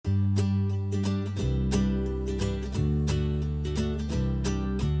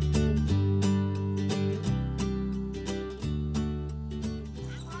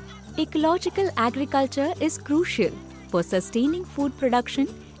Ecological agriculture is crucial for sustaining food production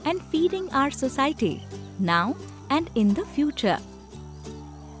and feeding our society now and in the future.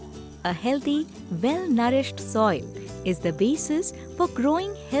 A healthy, well-nourished soil is the basis for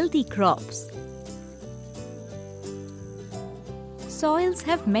growing healthy crops. Soils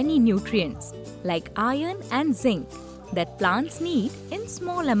have many nutrients like iron and zinc that plants need in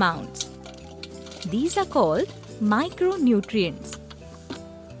small amounts. These are called micronutrients.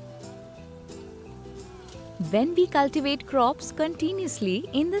 When we cultivate crops continuously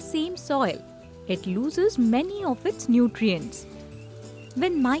in the same soil, it loses many of its nutrients.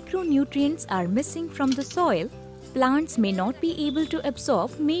 When micronutrients are missing from the soil, plants may not be able to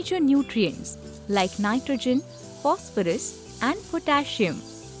absorb major nutrients like nitrogen, phosphorus, and potassium.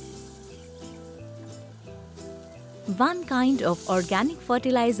 One kind of organic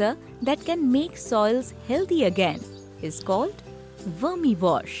fertilizer that can make soils healthy again is called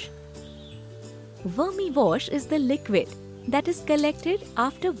vermiwash. Vermiwash is the liquid that is collected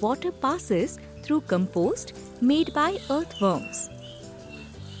after water passes through compost made by earthworms.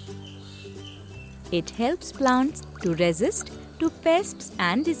 It helps plants to resist to pests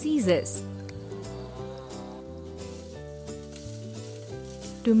and diseases.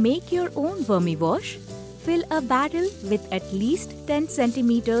 To make your own vermiwash, fill a barrel with at least 10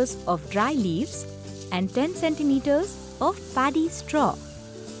 centimeters of dry leaves and 10 centimeters of paddy straw.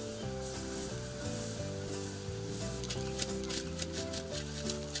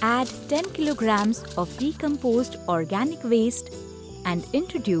 Add 10 kilograms of decomposed organic waste and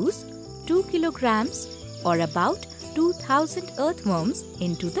introduce 2 kilograms or about 2000 earthworms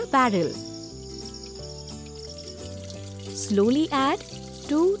into the barrel. Slowly add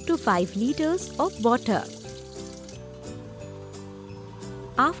 2 to 5 liters of water.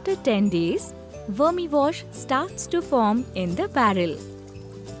 After 10 days, vermiwash starts to form in the barrel.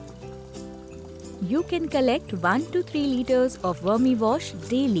 You can collect 1 to 3 liters of vermiwash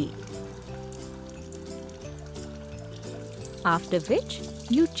daily. After which,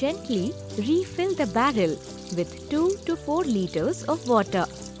 you gently refill the barrel with 2 to 4 liters of water.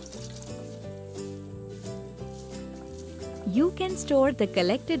 You can store the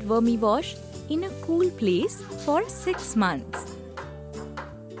collected vermiwash in a cool place for 6 months.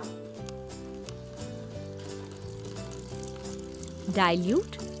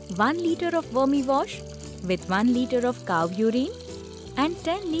 Dilute 1 liter of vermiwash with 1 liter of cow urine and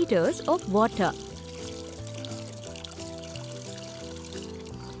 10 liters of water.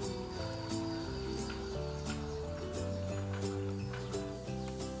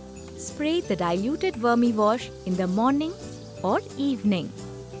 Spray the diluted vermiwash in the morning or evening.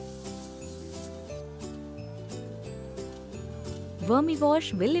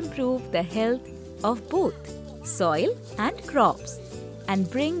 Vermiwash will improve the health of both soil and crops and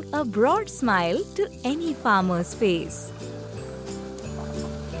bring a broad smile to any farmer's face.